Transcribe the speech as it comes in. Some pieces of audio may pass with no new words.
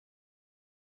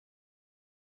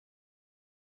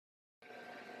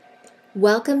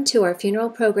Welcome to our Funeral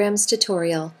Programs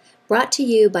tutorial, brought to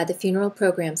you by the Funeral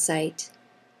Program site.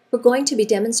 We're going to be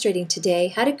demonstrating today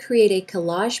how to create a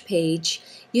collage page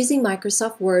using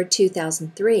Microsoft Word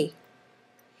 2003.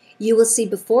 You will see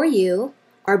before you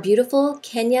our beautiful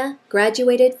Kenya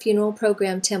Graduated Funeral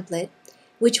Program template,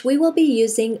 which we will be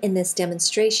using in this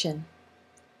demonstration.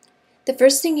 The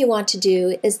first thing you want to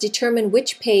do is determine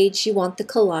which page you want the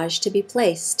collage to be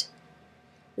placed.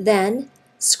 Then,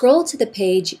 scroll to the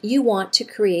page you want to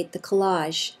create the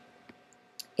collage.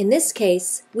 In this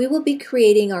case, we will be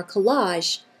creating our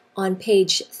collage on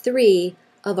page 3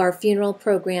 of our funeral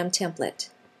program template.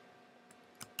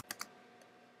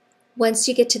 Once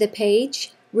you get to the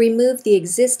page, remove the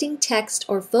existing text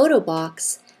or photo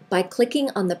box by clicking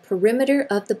on the perimeter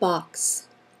of the box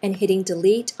and hitting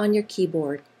delete on your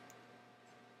keyboard.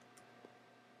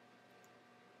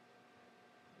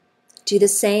 Do the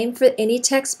same for any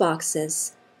text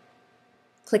boxes.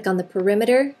 Click on the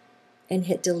perimeter and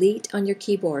hit delete on your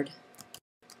keyboard.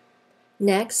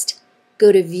 Next,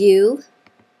 go to View,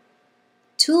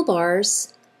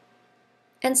 Toolbars,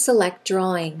 and select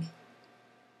Drawing.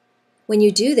 When you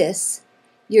do this,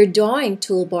 your drawing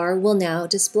toolbar will now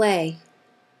display.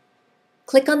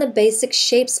 Click on the basic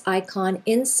shapes icon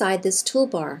inside this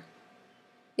toolbar.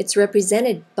 It's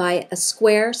represented by a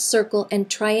square, circle, and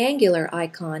triangular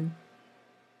icon.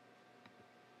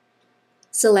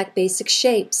 Select Basic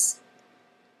Shapes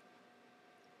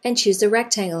and choose a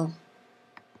rectangle.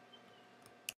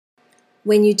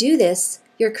 When you do this,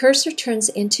 your cursor turns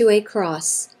into a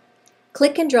cross.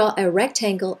 Click and draw a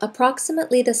rectangle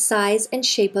approximately the size and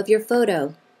shape of your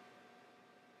photo.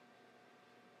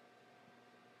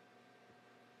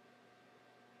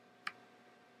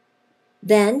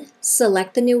 Then,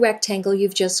 select the new rectangle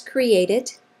you've just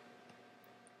created.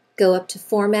 Go up to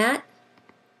Format,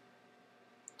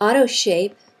 Auto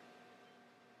Shape.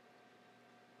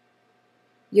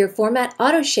 Your Format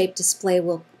Auto Shape display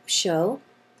will show,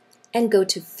 and go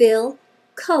to Fill,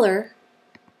 Color,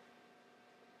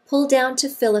 pull down to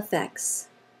Fill Effects.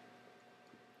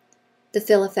 The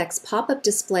Fill Effects pop-up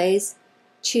displays,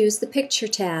 choose the Picture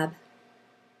tab.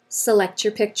 Select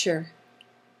your picture.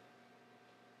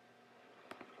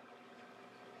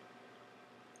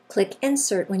 Click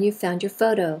Insert when you've found your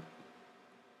photo,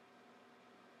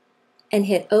 and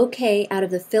hit OK out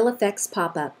of the Fill Effects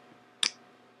pop-up.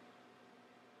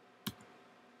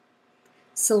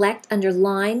 Select under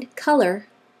Line Color,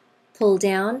 pull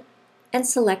down, and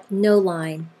select No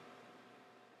Line.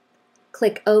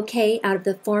 Click OK out of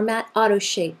the Format Auto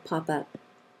Shape pop-up.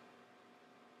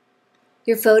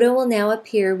 Your photo will now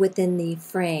appear within the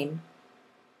frame.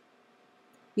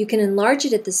 You can enlarge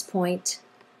it at this point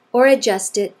or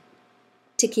adjust it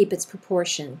to keep it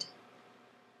proportioned.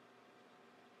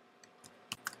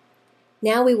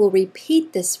 Now we will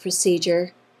repeat this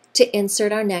procedure to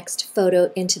insert our next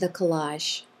photo into the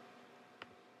collage.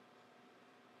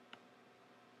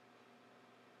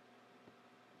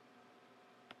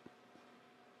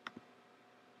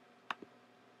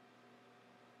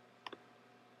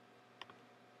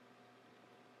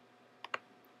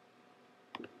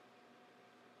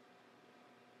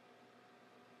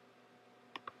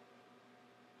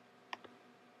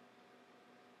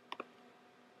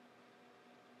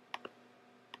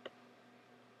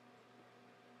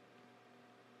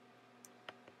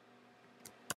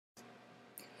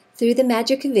 Through the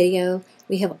magic of video,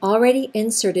 we have already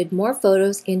inserted more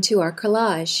photos into our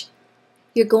collage.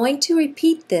 You're going to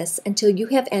repeat this until you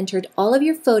have entered all of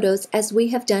your photos as we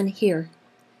have done here.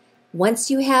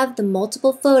 Once you have the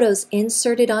multiple photos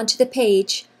inserted onto the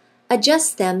page,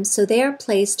 adjust them so they are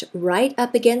placed right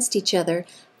up against each other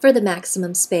for the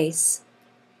maximum space.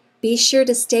 Be sure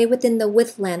to stay within the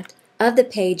width length of the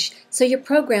page so your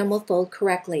program will fold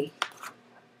correctly.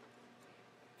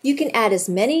 You can add as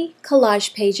many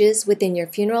collage pages within your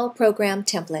funeral program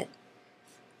template.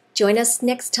 Join us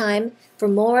next time for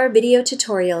more video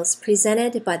tutorials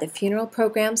presented by the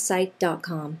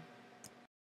funeralprogramsite.com.